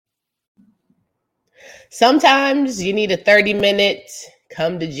Sometimes you need a 30-minute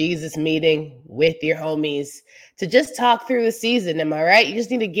come to Jesus meeting with your homies to just talk through the season. Am I right? You just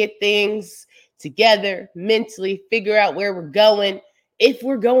need to get things together mentally, figure out where we're going, if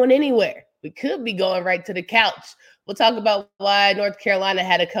we're going anywhere. We could be going right to the couch. We'll talk about why North Carolina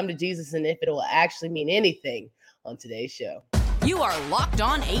had to come to Jesus and if it will actually mean anything on today's show. You are Locked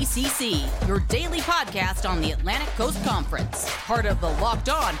On ACC, your daily podcast on the Atlantic Coast Conference. Part of the Locked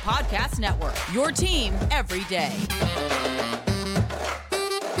On Podcast Network, your team every day.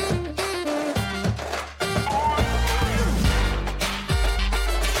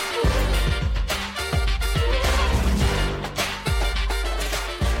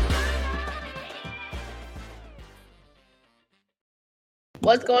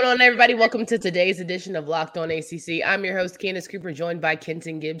 What's going on, everybody? Welcome to today's edition of Locked On ACC. I'm your host, Candace Cooper, joined by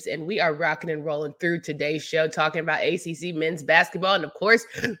Kenton Gibbs, and we are rocking and rolling through today's show, talking about ACC men's basketball. And of course,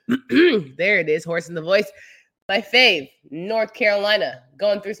 there it is, horse in the voice, my fave, North Carolina,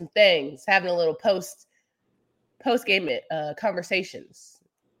 going through some things, having a little post-game conversations,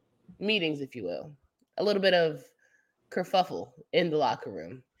 meetings, if you will. A little bit of kerfuffle in the locker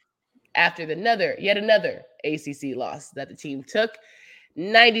room after yet another ACC loss that the team took.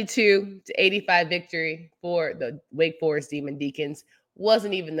 92-85 victory for the Wake Forest Demon Deacons.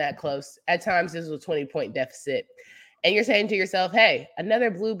 Wasn't even that close. At times, this was a 20-point deficit. And you're saying to yourself, hey, another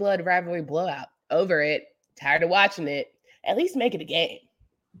blue blood rivalry blowout. Over it. Tired of watching it. At least make it a game.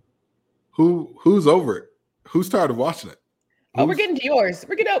 Who's over it? Who's tired of watching it? We're getting to yours.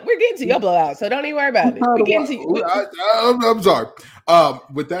 We're getting to your blowout, so don't even worry about it. We're getting to you. I'm sorry.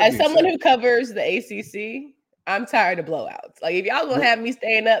 With that, as someone who covers the ACC, I'm tired of blowouts. Like, if y'all gonna have me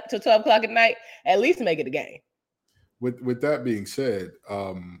staying up till 12 o'clock at night, at least make it a game. With that being said,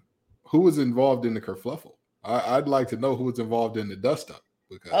 who was involved in the kerfluffle? I'd like to know who was involved in the dust up.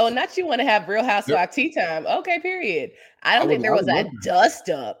 Not you want to have Real Housewives tea time. Okay, period. I don't think there was a dust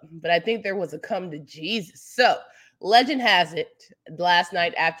up, but I think there was a come to Jesus. So, legend has it, last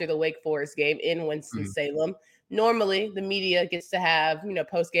night after the Wake Forest game in Winston-Salem, normally the media gets to have,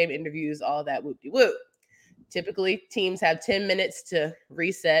 post-game interviews, all that whoop-de-whoop. Typically, teams have 10 minutes to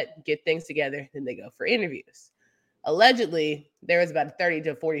reset, get things together, then they go for interviews. Allegedly, there was about a 30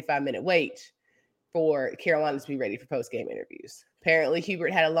 to 45-minute wait for Carolina to be ready for post-game interviews. Apparently,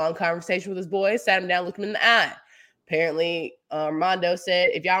 Hubert had a long conversation with his boys, sat him down, looked him in the eye. Apparently, Armando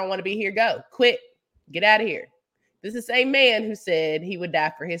said, if y'all don't want to be here, go. Quit. Get out of here. This is the same man who said he would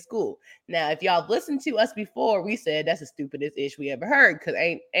die for his school. Now, if y'all listened to us before, we said that's the stupidest ish we ever heard, because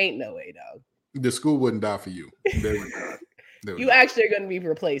ain't no way, dog. The school wouldn't die for you. You actually are going to be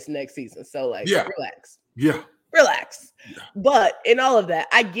replaced next season. So, relax. Yeah. Relax. Yeah. But in all of that,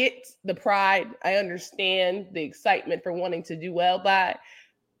 I get the pride. I understand the excitement for wanting to do well by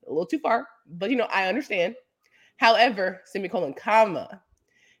a little too far. But, I understand. However, comma,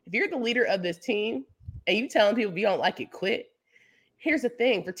 if you're the leader of this team and you telling people if you don't like it, quit. Here's the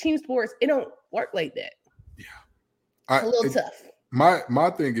thing. For team sports, it don't work like that. Yeah. It's a little tough. My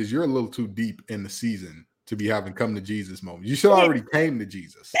thing is you're a little too deep in the season to be having come to Jesus moments. You should already came to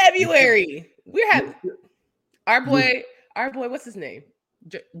Jesus. February. We're having our boy, what's his name?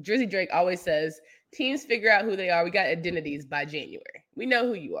 Drizzy Drake always says, teams figure out who they are. We got identities by January. We know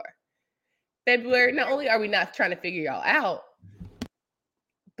who you are. February, not only are we not trying to figure y'all out,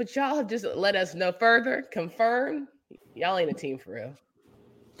 but y'all have just let us know further, confirm, y'all ain't a team for real.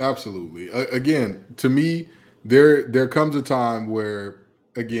 Absolutely. Again, to me, there comes a time where,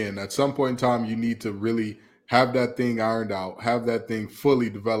 again, at some point in time, you need to really have that thing ironed out, have that thing fully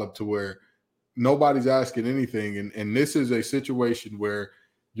developed to where nobody's asking anything. And this is a situation where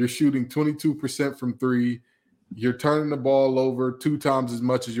you're shooting 22% from three. You're turning the ball over 2 times as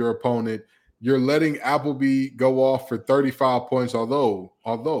much as your opponent. You're letting Appleby go off for 35 points, although,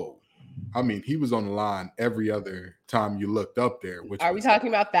 I mean, he was on the line every other time you looked up there. Are we talking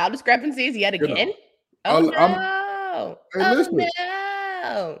about foul discrepancies yet again? No.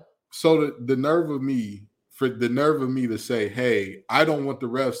 So the nerve of me to say, hey, I don't want the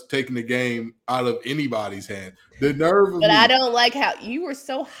refs taking the game out of anybody's hand. I don't like how you were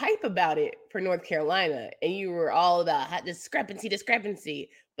so hype about it for North Carolina, and you were all about discrepancy.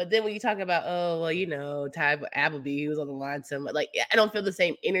 But then when you talk about, Ty Appleby, he was on the line so much, I don't feel the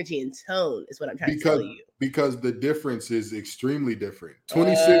same energy and tone is what I'm trying to tell you. Because the difference is extremely different.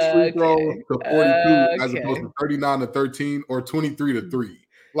 26 free throws to 42 as opposed to 39 to 13 or 23 to 3.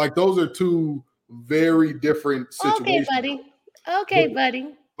 Those are two very different situations. Okay,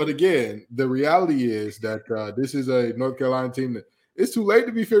 buddy. But again, the reality is that this is a North Carolina team that It's too late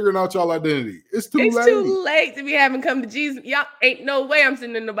to be figuring out y'all identity. It's too late to be having come to Jesus. Y'all ain't no way I'm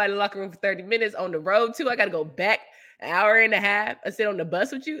sitting in nobody's locker room for 30 minutes on the road too. I got to go back an hour and a half and sit on the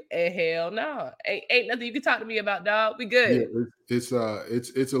bus with you. And hell no, ain't nothing you can talk to me about, dog. We good. Yeah, it's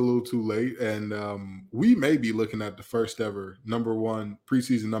a little too late, and we may be looking at the first ever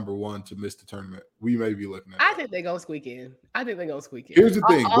preseason number one to miss the tournament. We may be looking at. I think they're gonna squeak in. Here's the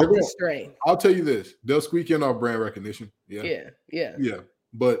thing. Off the string. I'll tell you this: they'll squeak in off brand recognition. Yeah.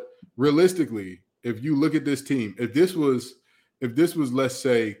 But realistically, if you look at this team, if this was let's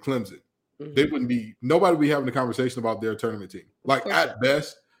say Clemson. They wouldn't be. Nobody would be having a conversation about their tournament team. Like at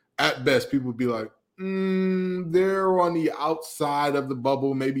best, people would be like, they're on the outside of the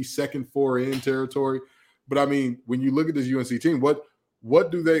bubble, maybe second four in territory. But I mean, when you look at this UNC team,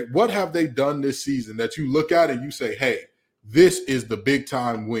 what have they done this season that you look at and you say, hey, this is the big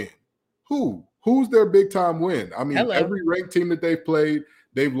time win? Who's their big time win? I mean, every ranked team that they've played,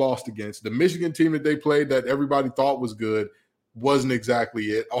 they've lost against. The Michigan team that they played that everybody thought was good wasn't exactly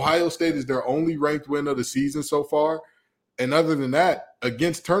it. Ohio State is their only ranked win of the season so far. And other than that,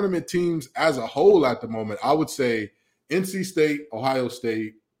 against tournament teams as a whole at the moment, I would say NC State, Ohio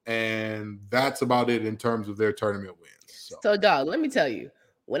State, and that's about it in terms of their tournament wins. So dog, let me tell you,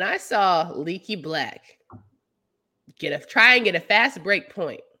 when I saw Leaky Black try and get a fast break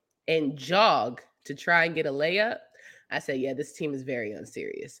point and jog to try and get a layup, I said, yeah, this team is very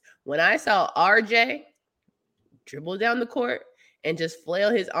unserious. When I saw RJ dribble down the court and just flail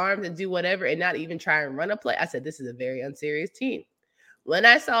his arms and do whatever and not even try and run a play, I said, this is a very unserious team. When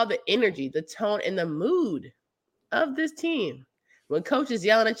I saw the energy, the tone, and the mood of this team, when coach is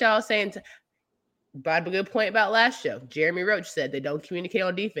yelling at y'all saying, brought up a good point about last show. Jeremy Roach said they don't communicate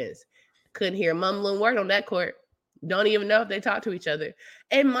on defense. Couldn't hear a mumbling word on that court. Don't even know if they talk to each other.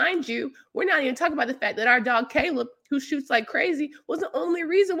 And mind you, we're not even talking about the fact that our dog Caleb, who shoots like crazy, was the only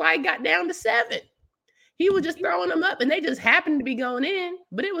reason why he got down to 7. He was just throwing them up, and they just happened to be going in,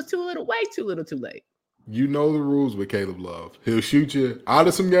 but it was way too little, too late. You know the rules with Caleb Love. He'll shoot you out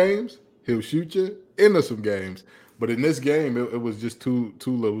of some games. He'll shoot you into some games. But in this game, it was just too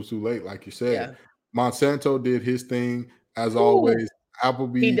little, too late, like you said. Yeah. Monsanto did his thing, as always.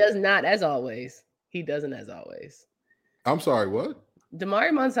 Appleby. He does not, as always. He doesn't, as always. I'm sorry, what?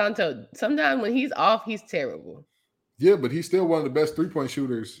 Damari Monsanto, sometimes when he's off, he's terrible. Yeah, but he's still one of the best three-point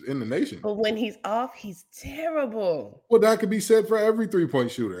shooters in the nation. But when he's off, he's terrible. Well, that could be said for every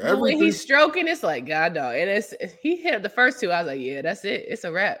three-point shooter. When he's stroking, it's like, God, dog. And he hit the first two. I was like, yeah, that's it. It's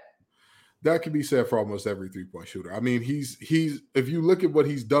a wrap. That could be said for almost every three-point shooter. I mean, he's if you look at what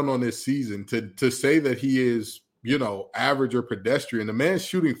he's done on this season, to say that he is, average or pedestrian, the man's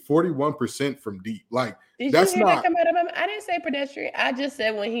shooting 41% from deep. Like, that's not. That come out of him? I didn't say pedestrian. I just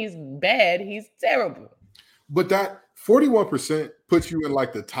said when he's bad, he's terrible. But that 41% puts you in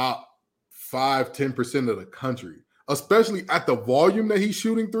like the top 5-10% of the country, especially at the volume that he's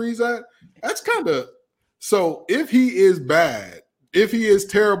shooting threes at. That's kind of so. If he is bad, if he is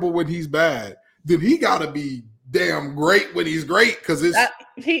terrible when he's bad, then he got to be damn great when he's great, because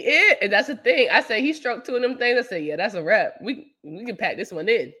he is. And that's the thing. I say he struck 2 of them things. I say, yeah, that's a wrap. We can pack this one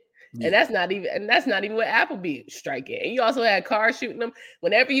in. Yeah. And that's not even what Appleby striking. And you also had Carr shooting them.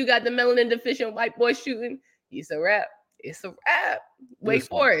 Whenever you got the melanin deficient white boy shooting, it's a wrap. It's a wrap. Wake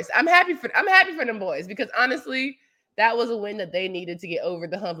Forest. I'm happy for them boys, because honestly, that was a win that they needed to get over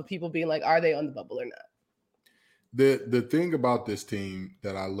the hump of people being like, are they on the bubble or not? The thing about this team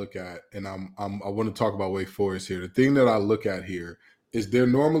that I look at, and I want to talk about Wake Forest here. The thing that I look at here is they're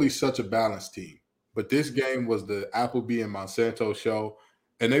normally such a balanced team, but this game was the Appleby and Monsanto show,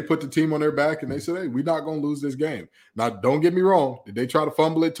 and they put the team on their back and they said, hey, we're not going to lose this game. Now, don't get me wrong. Did they try to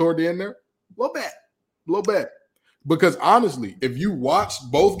fumble it toward the end there? A little bit. Because honestly, if you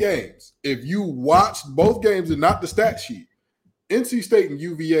watched both games and not the stat sheet, NC State and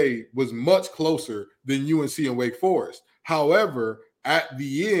UVA was much closer than UNC and Wake Forest. However, at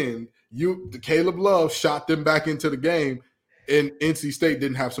the end, Caleb Love shot them back into the game, and NC State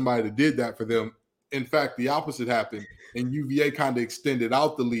didn't have somebody that did that for them. In fact, the opposite happened, and UVA kind of extended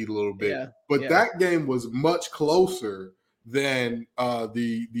out the lead a little bit. But that game was much closer than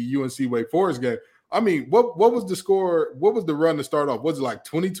the UNC Wake Forest game. I mean, what was the score? What was the run to start off? Was it like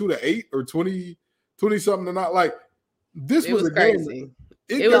 22-8 or 20 something to not? Like, this was a crazy game.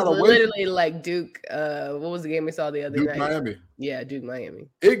 It was literally like Duke. What was the game we saw the other night? Miami. Yeah, Duke Miami.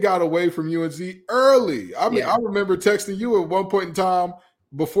 It got away from UNC early. I mean, I remember texting you at one point in time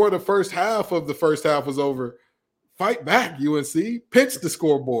before the first half was over. Fight back, UNC. Pinch the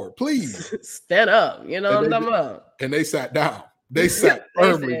scoreboard, please. Stand up. You know what I'm talking about. And they sat down. They sat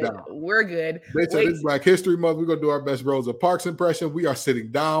firmly down. We're good. They said, it's Black History Month. We're going to do our best Rosa Parks impression. We are sitting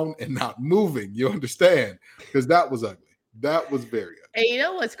down and not moving. You understand? Because that was ugly. That was very ugly. And you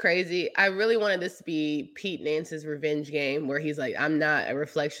know what's crazy? I really wanted this to be Pete Nance's revenge game where he's like, I'm not a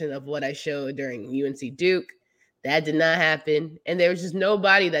reflection of what I showed during UNC Duke. That did not happen. And there was just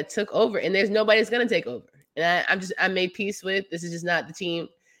nobody that took over. And there's nobody that's going to take over. And I made peace with, this is just not the team.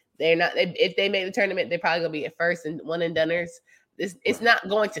 They're not, if they make the tournament, they're probably going to be at first and one and doneers. It's not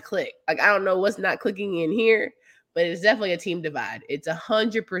going to click. Like, I don't know what's not clicking in here, but it's definitely a team divide. It's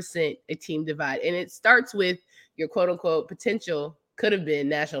 100% a team divide. And it starts with your quote unquote potential could have been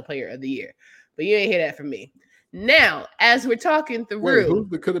National Player of the Year, but you ain't hear that from me. Now, as we're talking through, who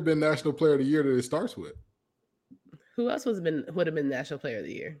could have been National Player of the Year that it starts with? Who else would have been National Player of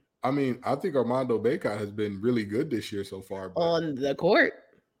the Year? I mean, I think Armando Bacot has been really good this year so far. On the court,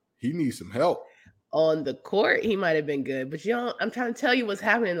 he needs some help. On the court, he might have been good, but I'm trying to tell you what's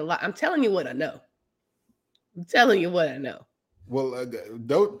happening a lot. I'm telling you what I know. Well, I'm telling you what I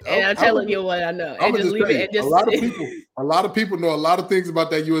know. And just leave it. A lot of people know a lot of things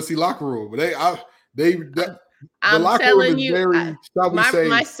about that UNC locker room, but the locker room is very,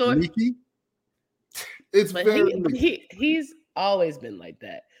 my source, leaky. It's he's always been like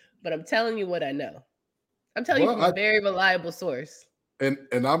that. But I'm telling you what I know. I'm telling you from a very reliable source. And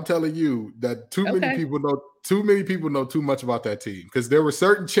I'm telling you that too many people know too much about that team, because there were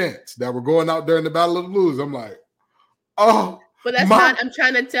certain chants that were going out during the Battle of the Blues. I'm like, but that's not. I'm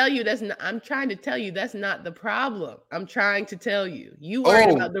trying to tell you that's not the problem. I'm trying to tell you worried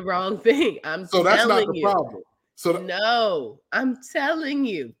about the wrong thing. That's not the problem. No, I'm telling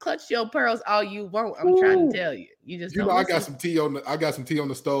you, clutch your pearls all you want. I'm trying to tell you. You just I got some tea on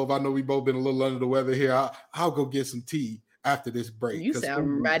the stove. I know we both been a little under the weather here. I'll go get some tea after this break. You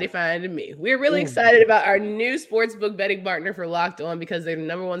sound mighty fine to me. We're really excited about our new sportsbook betting partner for Locked On, because they're the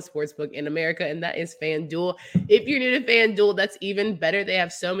number one sportsbook in America, and that is FanDuel. If you're new to FanDuel, that's even better. They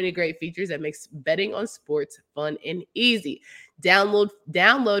have so many great features that makes betting on sports fun and easy. Download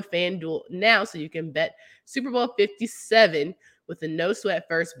FanDuel now so you can bet Super Bowl 57 with a no sweat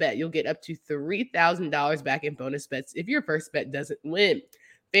first bet. You'll get up to $3,000 back in bonus bets if your first bet doesn't win.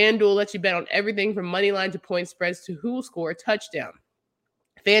 FanDuel lets you bet on everything from money line to point spreads to who will score a touchdown.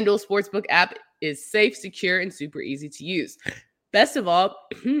 FanDuel Sportsbook app is safe, secure, and super easy to use. Best of all,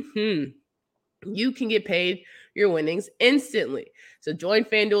 you can get paid your winnings instantly. So join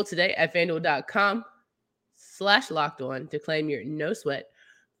FanDuel today at FanDuel.com/lockedon to claim your no sweat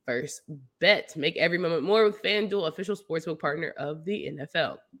first bet. Make every moment more with FanDuel, official sportsbook partner of the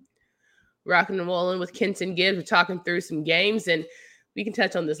NFL. Rocking and rolling with Kenton Gibbs. We're talking through some games, and we can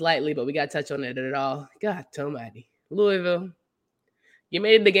touch on this lightly, but we got to touch on it at all. God almighty. Louisville, you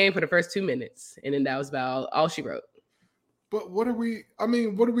made it in the game for the first 2 minutes, and then that was about all she wrote. But what are we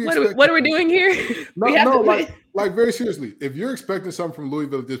expecting? What are we doing here? Like very seriously, if you're expecting something from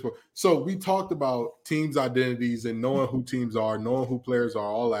Louisville at this point, so we talked about teams' identities and knowing who teams are, knowing who players are,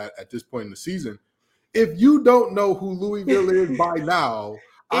 all at this point in the season. If you don't know who Louisville is by now,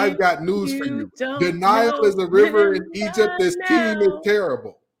 I've got news for you. The Nile is a river in Egypt. This team is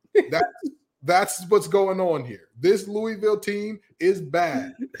terrible. That's what's going on here. This Louisville team is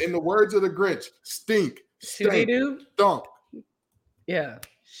bad. In the words of the Grinch, stink, stank, stunk. Yeah.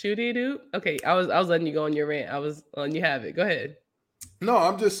 Shooty-doo? Okay, I was letting you go on your rant. I was letting you have it. Go ahead. No,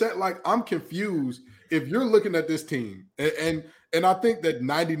 I'm just saying, I'm confused. If you're looking at this team, and I think that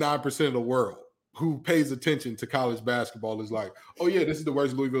 99% of the world who pays attention to college basketball is like, oh yeah, this is the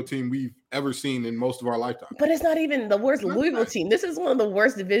worst Louisville team we've ever seen in most of our lifetime. But it's not even the worst Louisville team. This is one of the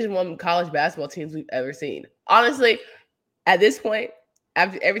worst Division I college basketball teams we've ever seen. Honestly, at this point,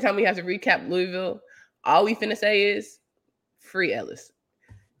 every time we have to recap Louisville, all we finna say is free Ellis.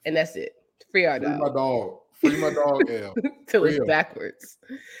 And that's it. Free our dog. Free my dog, L. Till it's backwards.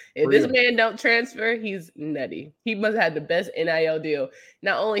 If this man don't transfer, he's nutty. He must have had the best NIL deal.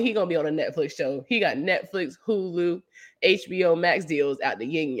 Not only he gonna be on a Netflix show, he got Netflix, Hulu, HBO Max deals out the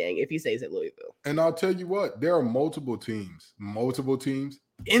yin yang if he stays at Louisville. And I'll tell you what, there are multiple teams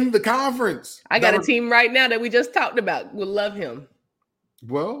in the conference. I got a team right now that we just talked about. Would love him.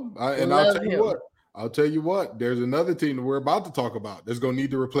 Well, I'll tell you what, there's another team that we're about to talk about that's going to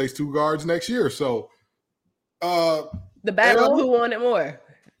need to replace 2 guards next year. So, the battle of who wanted more.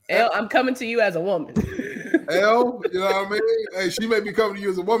 L, I'm coming to you as a woman. L, you know what I mean? Hey, she may be coming to you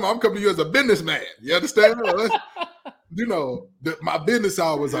as a woman. I'm coming to you as a businessman. You understand? You know, my business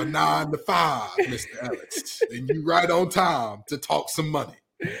hours are 9 to 5, Mr. Alex. And you right on time to talk some money.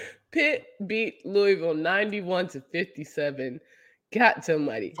 Pitt beat Louisville 91-57. Got some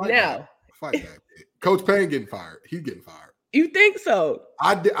money. Fight back. Coach Payne getting fired. He's getting fired. You think so?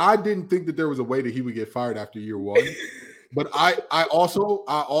 I didn't think that there was a way that he would get fired after year one. But I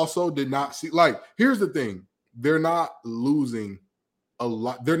also did not see, like, here's the thing. They're not losing a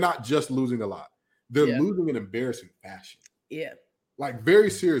lot. They're not just losing a lot. They're losing in embarrassing fashion. Yeah. Like, very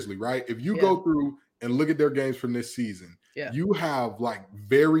seriously, right? If you go through and look at their games from this season, you have like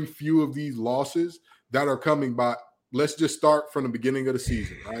very few of these losses that are coming by. Let's just start from the beginning of the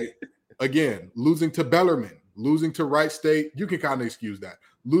season, right? Again, losing to Bellarmine, losing to Wright State, you can kind of excuse that.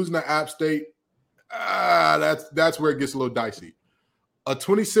 Losing to App State, that's where it gets a little dicey. A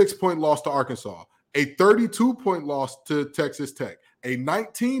 26-point loss to Arkansas, a 32-point loss to Texas Tech, a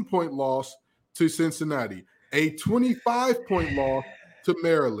 19-point loss to Cincinnati, a 25-point loss to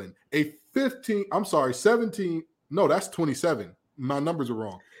Maryland, a 17. No, that's 27. My numbers are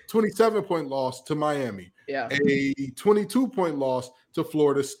wrong. 27-point loss to Miami. Yeah. A 22-point loss to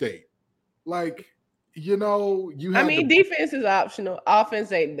Florida State. Like, you know, defense is optional.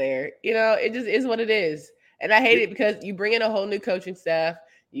 Offense ain't there. You know, it just is what it is. And I hate it because you bring in a whole new coaching staff.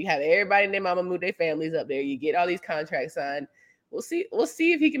 You have everybody and their mama move their families up there. You get all these contracts signed. We'll see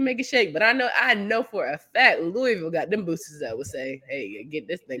if he can make a shake. But I know for a fact Louisville got them boosters that would say, hey, get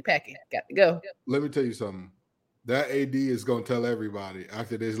this thing packing. Got to go. Let me tell you something. That AD is going to tell everybody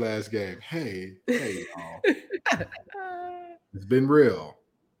after this last game, hey, y'all. It's been real.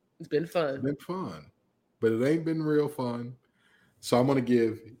 It's been fun. It's been fun. But it ain't been real fun. So I'm going to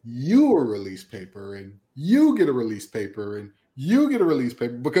give you a release paper, and you get a release paper, and you get a release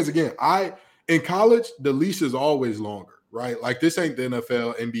paper. Because, again, in college, the leash is always longer, right? Like, this ain't the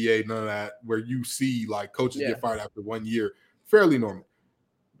NFL, NBA, none of that, where you see, like, coaches get fired after 1 year. Fairly normal.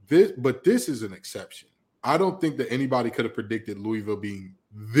 But this is an exception. I don't think that anybody could have predicted Louisville being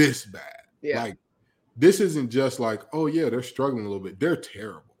this bad. Yeah. Like, this isn't just like, oh, yeah, they're struggling a little bit. They're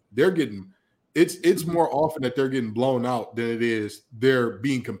terrible. They're getting – it's more often that they're getting blown out than it is they're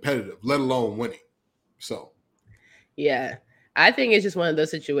being competitive, let alone winning. So. Yeah. I think it's just one of those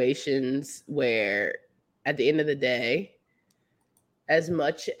situations where at the end of the day, as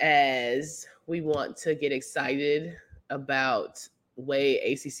much as we want to get excited about the way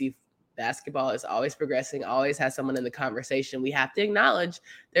ACC basketball is always progressing, always has someone in the conversation, we have to acknowledge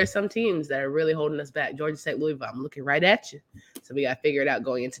there's some teams that are really holding us back. Georgia State, Louisville, I'm looking right at you. So we got to figure it out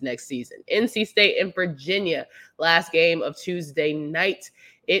going into next season. NC State and Virginia, last game of Tuesday night.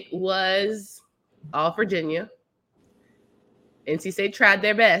 It was all Virginia. NC State tried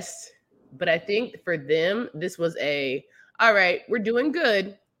their best, but I think for them, this was all right, we're doing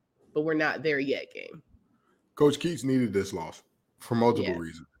good, but we're not there yet game. Coach Keats needed this loss for multiple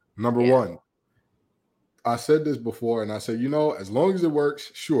reasons. Number one, I said this before, and I said, as long as it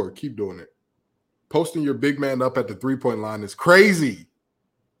works, sure, keep doing it. Posting your big man up at the three-point line is crazy.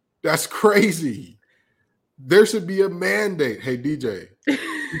 That's crazy. There should be a mandate. Hey, DJ,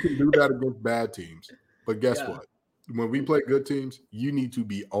 you can do that against bad teams. But guess what? When we play good teams, you need to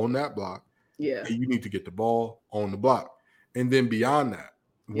be on that block. Yeah. And you need to get the ball on the block. And then beyond that,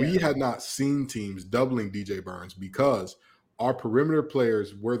 we had not seen teams doubling DJ Burns because our perimeter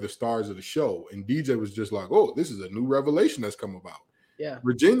players were the stars of the show. And DJ was just like, oh, this is a new revelation that's come about. Yeah.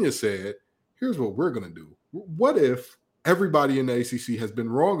 Virginia said, here's what we're going to do. What if everybody in the ACC has been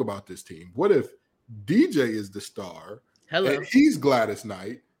wrong about this team? What if DJ is the star? Hello. And he's Gladys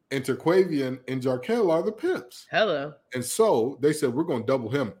Knight, and Terquavian and Jarkel are the pimps. Hello. And so they said, we're going to double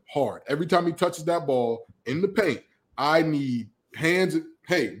him hard. Every time he touches that ball in the paint, I need hands.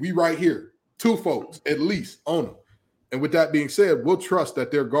 Hey, we right here. 2 folks at least on him. And with that being said, we'll trust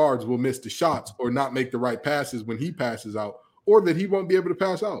that their guards will miss the shots or not make the right passes when he passes out, or that he won't be able to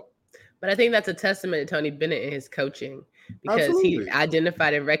pass out. But I think that's a testament to Tony Bennett and his coaching, because he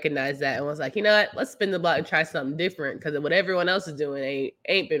identified and recognized that and was like, you know what, let's spin the block and try something different, because what everyone else is doing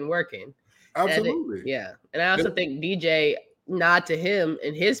ain't been working. Absolutely. And I also think DJ nod to him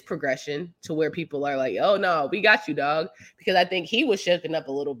in his progression to where people are like, oh, no, we got you, dog. Because I think he was shaken up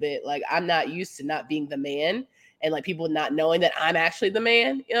a little bit. Like, I'm not used to not being the man. And like people not knowing that I'm actually the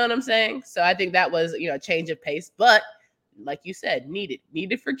man, you know what I'm saying? So I think that was, a change of pace, but like you said, needed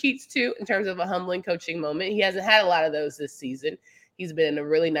for Keats too, in terms of a humbling coaching moment. He hasn't had a lot of those this season. He's been in a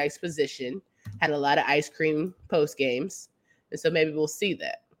really nice position, had a lot of ice cream post games. And so maybe we'll see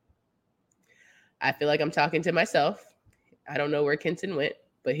that. I feel like I'm talking to myself. I don't know where Kenton went,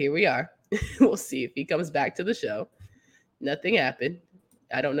 but here we are. We'll see if he comes back to the show. Nothing happened.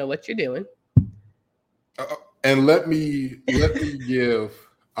 I don't know what you're doing. And let me give,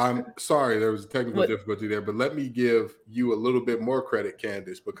 I'm sorry, there was a technical difficulty there, but let me give you a little bit more credit,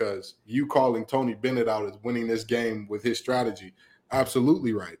 Candace, because you calling Tony Bennett out as winning this game with his strategy.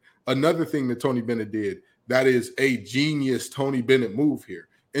 Absolutely right. Another thing that Tony Bennett did, that is a genius Tony Bennett move here.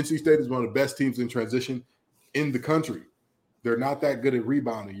 NC State is one of the best teams in transition in the country. They're not that good at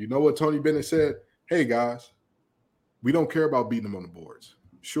rebounding. You know what Tony Bennett said? Hey, guys, we don't care about beating them on the boards.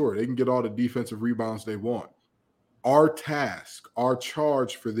 Sure, they can get all the defensive rebounds they want. Our task, our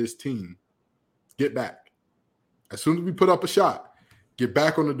charge for this team, get back. As soon as we put up a shot, get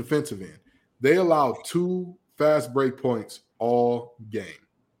back on the defensive end. They allowed 2 fast break points all game.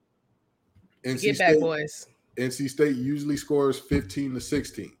 Get back, boys. NC State usually scores 15 to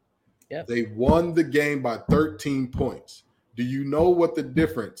 16. Yep. They won the game by 13 points. Do you know what the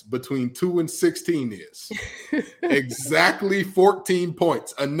difference between 2 and 16 is? Exactly 14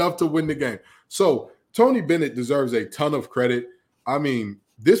 points, enough to win the game. So Tony Bennett deserves a ton of credit. I mean,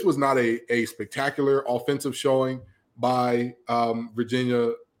 this was not a spectacular offensive showing by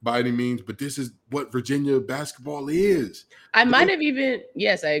Virginia by any means, but this is what Virginia basketball is. I might have even,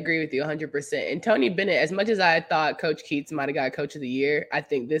 yes, I agree with you 100%. And Tony Bennett, as much as I thought Coach Keats might have got Coach of the Year, I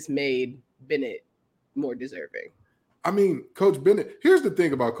think this made Bennett more deserving. I mean, Coach Bennett, here's the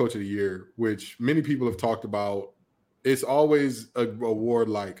thing about Coach of the Year, which many people have talked about. It's always a award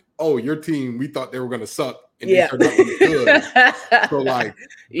like, oh, your team, we thought they were going to suck, and they turned out to be good. So, like,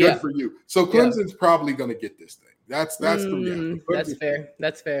 good for you. So Clemson's probably going to get this thing. That's the reality. That's fair.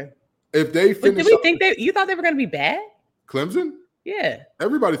 That's fair. If they finish, did we think you thought they were going to be bad? Clemson? Yeah.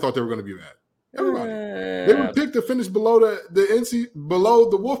 Everybody thought they were going to be bad. Everybody. They were picked to finish below below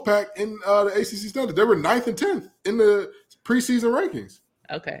the Wolfpack in the ACC standard. They were 9th and 10th in the preseason rankings.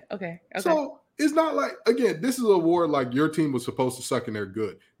 Okay. So it's not like, again, this is an award like your team was supposed to suck and they're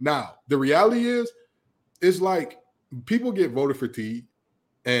good. Now, the reality is, it's like people get voter fatigue,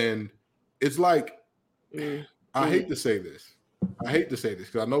 and it's like, I hate to say this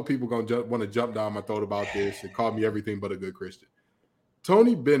because I know people want to jump down my throat about this and call me everything but a good Christian.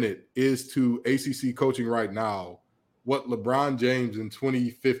 Tony Bennett is to ACC coaching right now what LeBron James in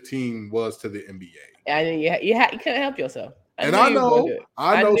 2015 was to the NBA. I mean, you couldn't help yourself. I know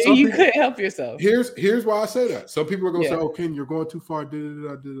you couldn't help yourself. Here's why I say that. Some people are going to say, "Oh, Ken, you're going too far."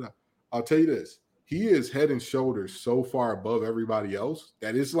 I'll tell you this: he is head and shoulders so far above everybody else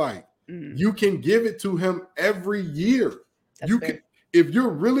that it's like you can give it to him every year. That's fair. Can, if you're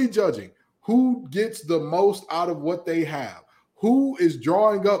really judging who gets the most out of what they have, who is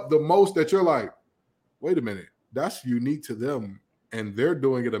drawing up the most, that you're like, wait a minute, that's unique to them, and they're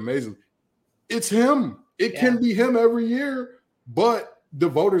doing it amazingly. It's him. It can be him every year, but the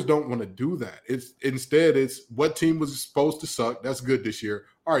voters don't want to do that. Instead, it's what team was supposed to suck. That's good this year.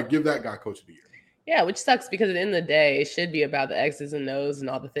 All right, give that guy Coach of the Year. Yeah, which sucks because at the end of the day, it should be about the X's and O's and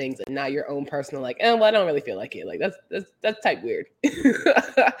all the things, and not your own personal well, I don't really feel like it. Like that's type weird.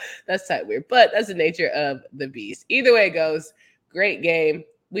 That's type weird, but that's the nature of the beast. Either way it goes, great game.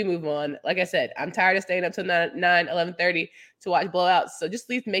 We move on. Like I said, I'm tired of staying up till 11:30 to watch blowouts. So just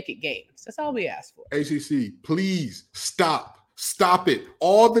please make it games. That's all we ask for. ACC, please stop it.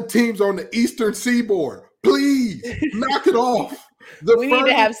 All the teams on the Eastern Seaboard, please knock it off. We need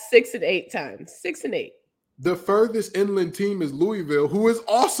to have 6 and 8 times. 6 and 8. The furthest inland team is Louisville, who is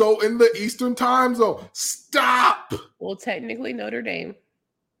also in the Eastern time zone. Stop. Well, technically Notre Dame.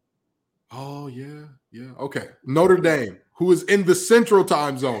 Oh, yeah. Okay. Notre Dame, who is in the Central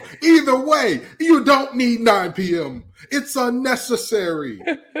time zone. Either way, you don't need 9 p.m. It's unnecessary.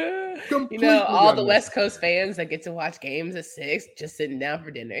 All the West Coast fans that get to watch games at 6, just sitting down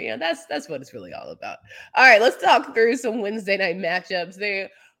for dinner. That's what it's really all about. All right, let's talk through some Wednesday night matchups. They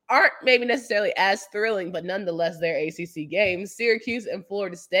aren't maybe necessarily as thrilling, but nonetheless, they're ACC games. Syracuse and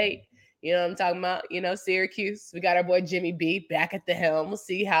Florida State. You know what I'm talking about? Syracuse. We got our boy Jimmy B back at the helm. We'll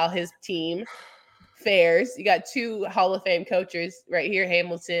see how his team fares. You got 2 Hall of Fame coaches right here,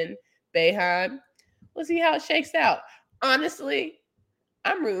 Hamilton, Boeheim. We'll see how it shakes out. Honestly,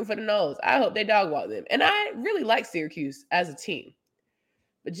 I'm rooting for the Noles. I hope they dog walk them. And I really like Syracuse as a team.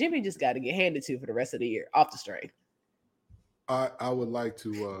 But Jimmy just got to get handed to for the rest of the year, off the string. I would like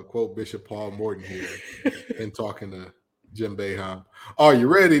to quote Bishop Paul Morton here in talking to Jim Boeheim. Are you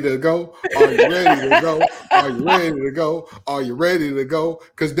ready to go? Are you ready to go? Are you ready to go? Are you ready to go?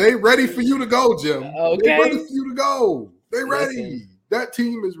 Because they ready for you to go, Jim. Okay. They ready for you to go. They ready. Listen. That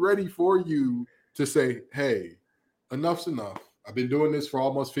team is ready for you to say, hey, enough's enough. I've been doing this for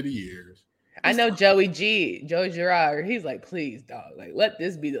almost 50 years. I know Joey Girard, he's like, please, dog, like, let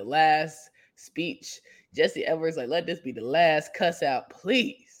this be the last speech. Jesse Edwards, like, let this be the last cuss out,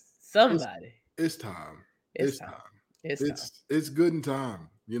 please. Somebody. It's time. It's time. It's good in time.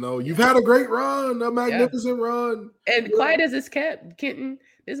 You've had a great run, a magnificent run. And quiet as it's kept, Kenton,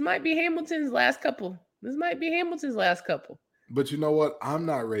 this might be Hamilton's last couple. But you know what? I'm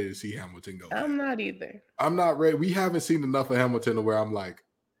not ready to see Hamilton go. I'm not either. I'm not ready. We haven't seen enough of Hamilton to where I'm like,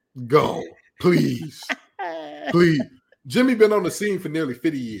 go, please. Please. Jimmy been on the scene for nearly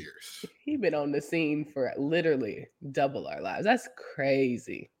 50 years. He been on the scene for literally double our lives. That's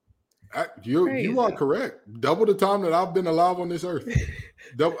crazy. You are correct. Double the time that I've been alive on this earth.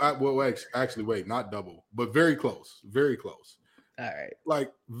 Double. Well, actually, wait, not double, but very close. Very close. All right.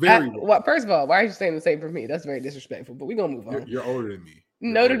 Like very. Well, first of all, why are you saying the same for me? That's very disrespectful. But we're gonna move on. You're older than me.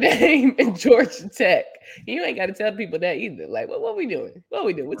 Notre Dame and Georgia Tech. You ain't got to tell people that either. Like, what we doing? What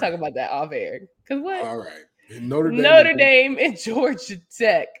we doing? We'll talk about that off air. Cause what? All right. Notre Dame and Georgia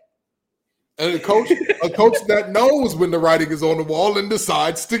Tech. And a coach that knows when the writing is on the wall and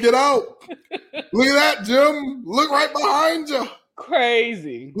decides to get out. Look at that, Jim. Look right behind you.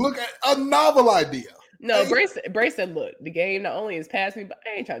 Crazy. Look at a novel idea. No, Brace said, look, the game not only is past me, but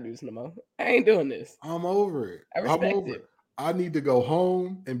I ain't trying to do this no more. I ain't doing this. I'm over it. I respect it. I need to go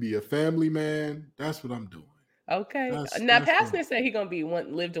home and be a family man. That's what I'm doing. Okay. Now, Pastner said he's going to be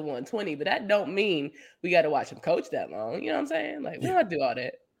live to 120, but that don't mean we got to watch him coach that long. You know what I'm saying? Like, we don't do all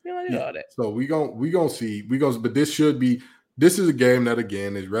that. All that. So we gonna see. But this is a game that,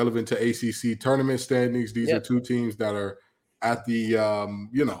 again, is relevant to ACC tournament standings. These are two teams that are at the, on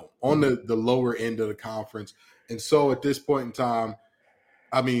the lower end of the conference. And so at this point in time,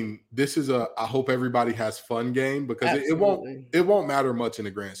 I mean, this is I hope everybody has fun game because it won't matter much in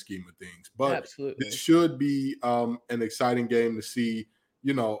the grand scheme of things. But it should be an exciting game to see.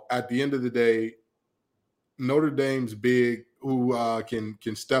 At the end of the day, Notre Dame's big, who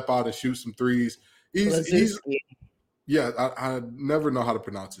can step out and shoot some threes. He's I never know how to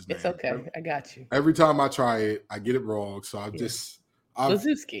pronounce his name. It's okay. I got you. Every time I try it, I get it wrong. So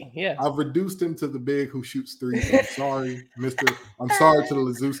Lazewski, I've reduced him to the big who shoots threes. I'm sorry, I'm sorry to the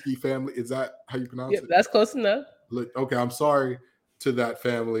Lazewski family. Is that how you pronounce it? That's close enough. Okay, I'm sorry to that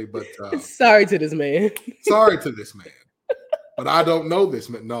family, but sorry to this man. Sorry to this man. But I don't know this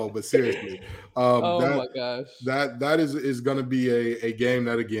man. No, but seriously. My gosh. That is going to be a game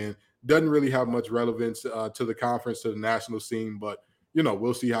that, again, doesn't really have much relevance to the conference, to the national scene, but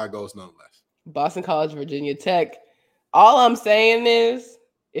we'll see how it goes nonetheless. Boston College, Virginia Tech. All I'm saying is,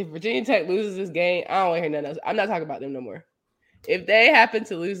 if Virginia Tech loses this game, I don't want to hear nothing else. I'm not talking about them no more. If they happen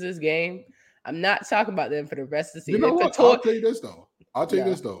to lose this game, I'm not talking about them for the rest of the season. You know what? I'll tell you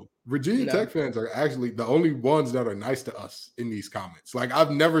this though. Virginia Tech fans are actually the only ones that are nice to us in these comments. Like,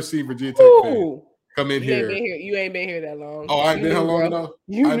 I've never seen Virginia Tech fans come in here. You ain't been here that long. Oh, I ain't been here long enough?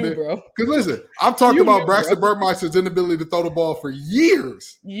 You knew, bro. Because listen, I've talked about Braxton Burmeister's inability to throw the ball for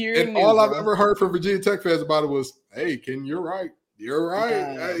years. And all I've ever heard from Virginia Tech fans about it was, hey, Ken, you're right. You're right.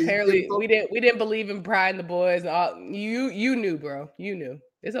 Hey, apparently, we didn't believe in Pride and the boys. You knew, bro. You knew.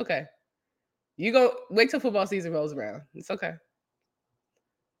 It's okay. You go wait till football season rolls around. It's okay.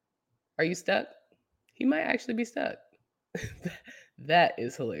 Are you stuck? He might actually be stuck. That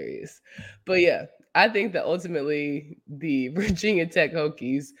is hilarious. But yeah, I think that ultimately the Virginia Tech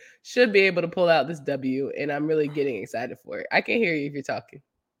Hokies should be able to pull out this W, and I'm really getting excited for it. I can hear you if you're talking.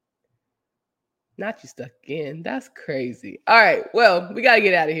 Not you stuck again. That's crazy. All right. Well, we got to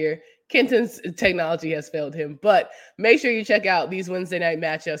get out of here. Kenton's technology has failed him, but make sure you check out these Wednesday night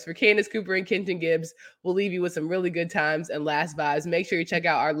matchups for Candace Cooper and Kenton Gibbs. We'll leave you with some really good times and last vibes. Make sure you check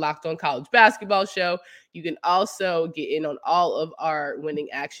out our Locked On College Basketball show. You can also get in on all of our winning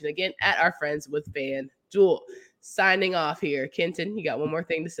action again at our friends with FanDuel. Signing off here. Kenton, you got one more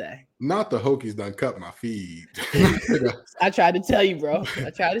thing to say? Not the Hokies done cut my feed. I tried to tell you, bro.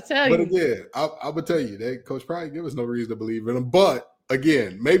 But again, I would tell you, Coach Pride give us no reason to believe in them. But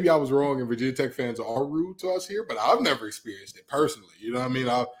again, maybe I was wrong and Virginia Tech fans are rude to us here, but I've never experienced it personally. You know what I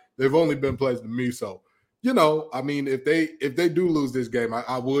mean? They've only been pleasant to me. So, I mean, if they do lose this game,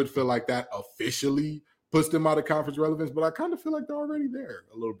 I would feel like that officially puts them out of conference relevance, but I kind of feel like they're already there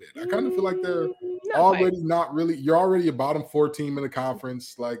a little bit. I kind of feel like they're not really. You're already a bottom 4 team in the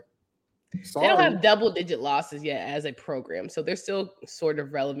conference. Like, sorry. They don't have double-digit losses yet as a program, so they're still sort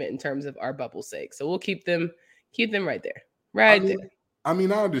of relevant in terms of our bubble's sake. So we'll keep them right there, there. I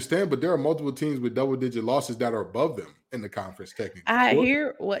mean, I understand, but there are multiple teams with double-digit losses that are above them in the conference technically. I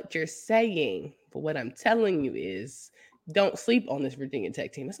hear what you're saying, but what I'm telling you is don't sleep on this Virginia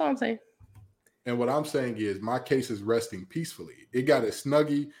Tech team. That's all I'm saying. And what I'm saying is my case is resting peacefully. It got a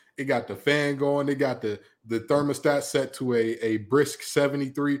Snuggie. It got the fan going. It got the thermostat set to a brisk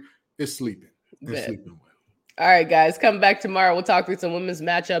 73. It's sleeping. It's sleeping well. All right, guys. Come back tomorrow. We'll talk through some women's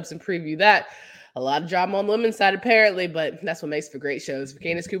matchups and preview that. A lot of drama on the women's side, apparently, but that's what makes for great shows. For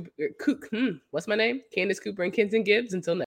Candace Cooper, what's my name? Candace Cooper and Kenton Gibbs. Until next.